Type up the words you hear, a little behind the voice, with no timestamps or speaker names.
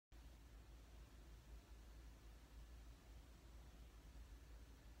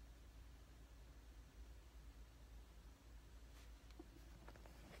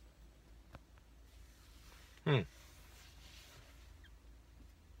Hmm.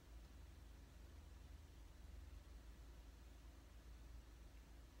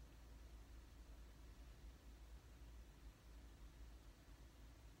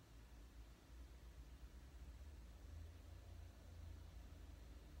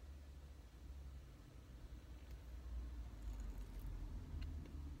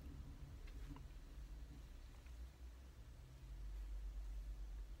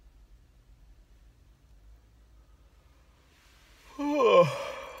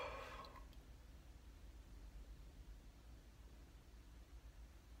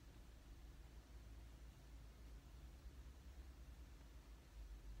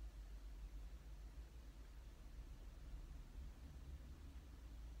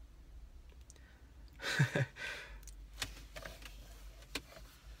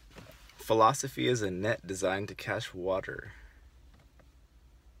 Philosophy is a net designed to catch water.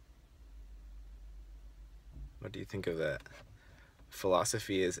 What do you think of that?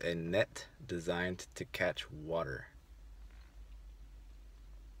 Philosophy is a net designed to catch water.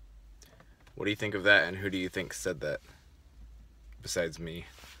 What do you think of that, and who do you think said that? Besides me,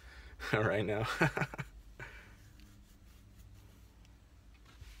 right now.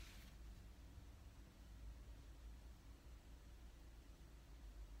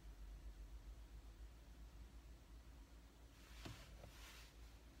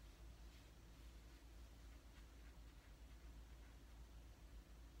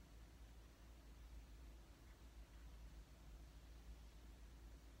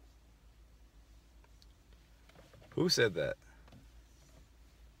 Who said that?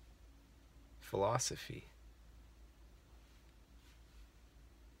 Philosophy.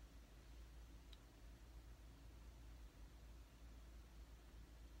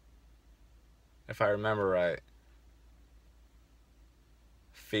 If I remember right,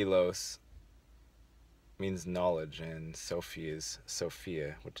 philos means knowledge, and Sophie is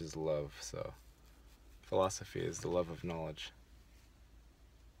Sophia, which is love. So philosophy is the love of knowledge.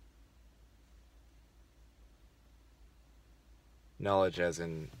 Knowledge as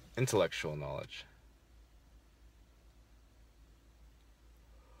in intellectual knowledge.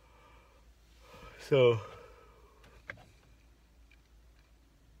 So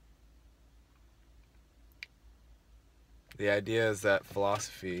the idea is that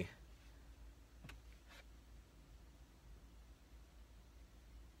philosophy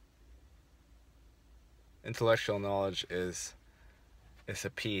intellectual knowledge is it's a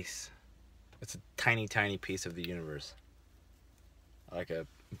piece. It's a tiny, tiny piece of the universe. Like a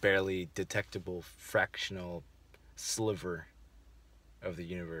barely detectable fractional sliver of the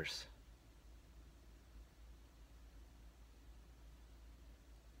universe.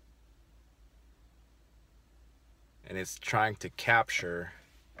 And it's trying to capture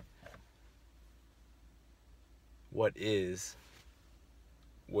what is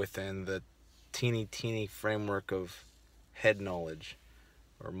within the teeny, teeny framework of head knowledge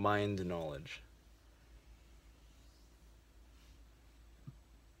or mind knowledge.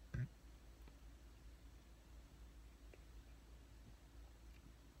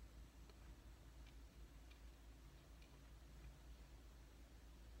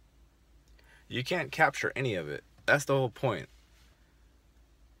 You can't capture any of it. That's the whole point.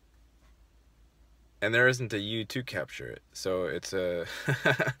 And there isn't a you to capture it. So it's a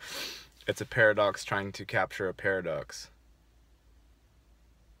it's a paradox trying to capture a paradox.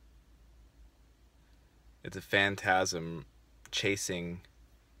 It's a phantasm chasing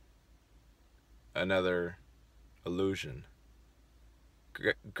another illusion.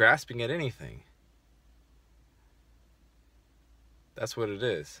 Grasping at anything. That's what it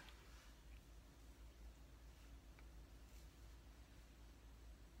is.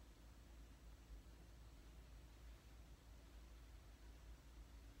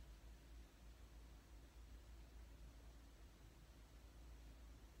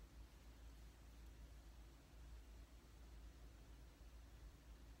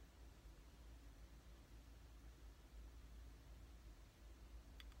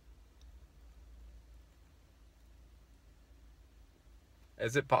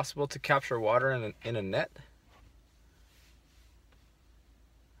 Is it possible to capture water in a net?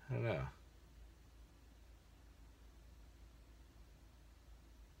 I don't know.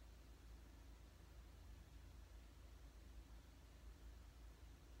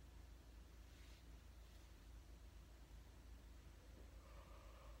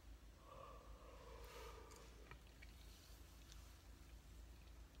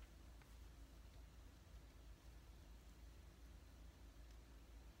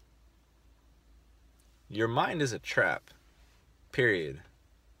 Your mind is a trap. Period.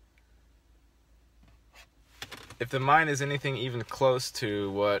 if the mind is anything even close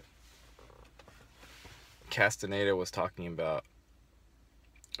to what Castaneda was talking about,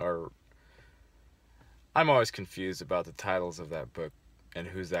 or I'm always confused about the titles of that book and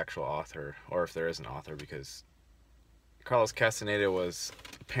who's the actual author, or if there is an author, because Carlos Castaneda was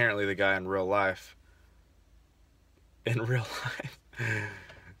apparently the guy in real life,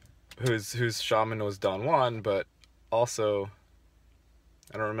 whose shaman was Don Juan, but also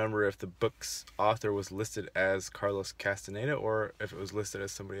I don't remember if the book's author was listed as Carlos Castaneda or if it was listed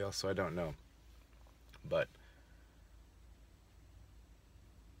as somebody else, so I don't know. But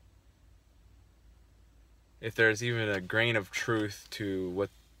if there's even a grain of truth to what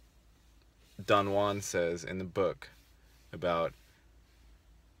Don Juan says in the book about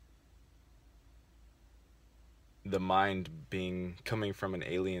the mind coming from an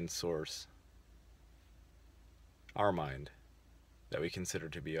alien source, our mind, that we consider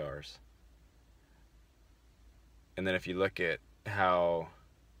to be ours. And then if you look at how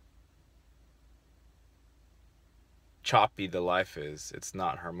choppy the life is, it's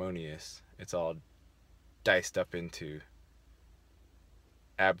not harmonious. It's all diced up into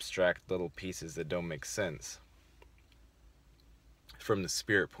abstract little pieces that don't make sense from the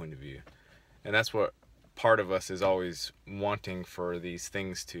spirit point of view. And that's what part of us is always wanting, for these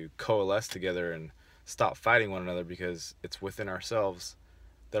things to coalesce together and stop fighting one another, because it's within ourselves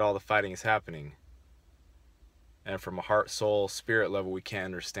that all the fighting is happening. And from a heart, soul, spirit level, we can't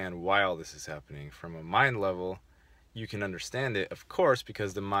understand why all this is happening. From a mind level, you can understand it, of course,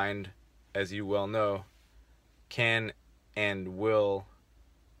 because the mind, as you well know, can and will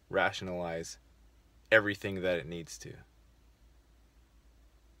rationalize everything that it needs to.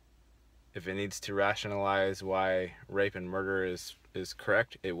 If it needs to rationalize why rape and murder is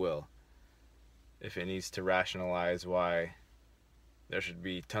correct, it will. If it needs to rationalize why there should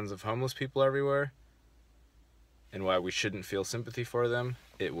be tons of homeless people everywhere and why we shouldn't feel sympathy for them,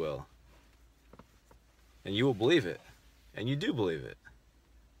 it will. And you will believe it. And you do believe it.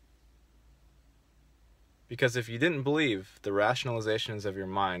 Because if you didn't believe the rationalizations of your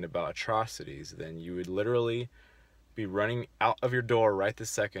mind about atrocities, then you would literally be running out of your door right this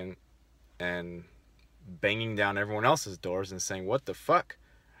second and banging down everyone else's doors and saying, what the fuck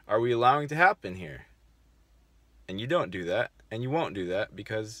are we allowing to happen here? And you don't do that, and you won't do that,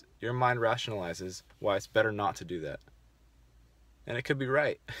 because your mind rationalizes why it's better not to do that. And it could be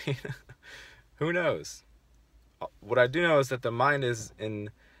right. Who knows? What I do know is that the mind is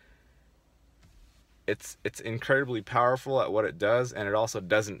it's incredibly powerful at what it does, and it also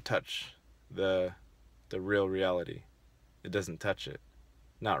doesn't touch the real reality. It doesn't touch it.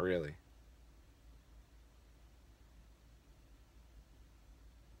 Not really.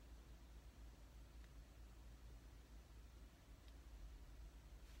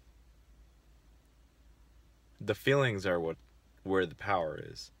 The feelings are where the power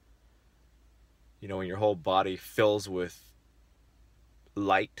is. You know, when your whole body fills with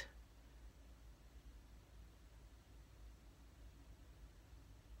light,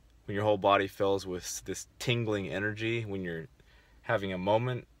 when your whole body fills with this tingling energy, when you're having a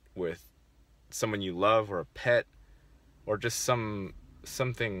moment with someone you love, or a pet, or just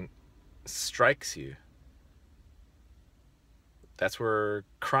something strikes you. That's where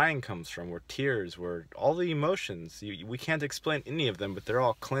crying comes from, where tears, where all the emotions, we can't explain any of them, but they're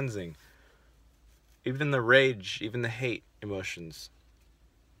all cleansing. Even the rage, even the hate emotions.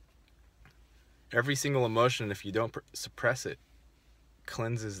 Every single emotion, if you don't suppress it,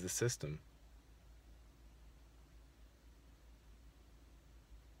 cleanses the system.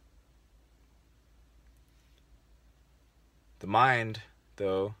 The mind,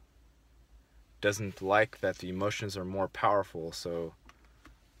 though, doesn't like that the emotions are more powerful, so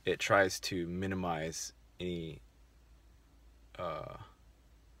it tries to minimize any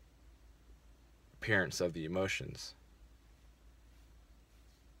appearance of the emotions.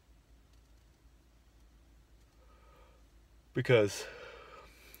 Because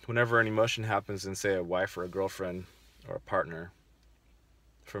whenever an emotion happens in, say, a wife or a girlfriend or a partner,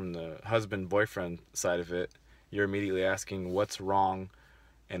 from the husband-boyfriend side of it, you're immediately asking, what's wrong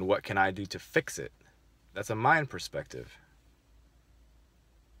and what can I do to fix it? That's a mind perspective.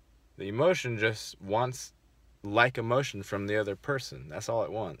 The emotion just wants like emotion from the other person. That's all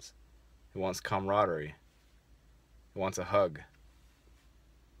it wants. It wants camaraderie. It wants a hug.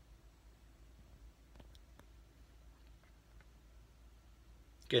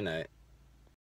 Good night.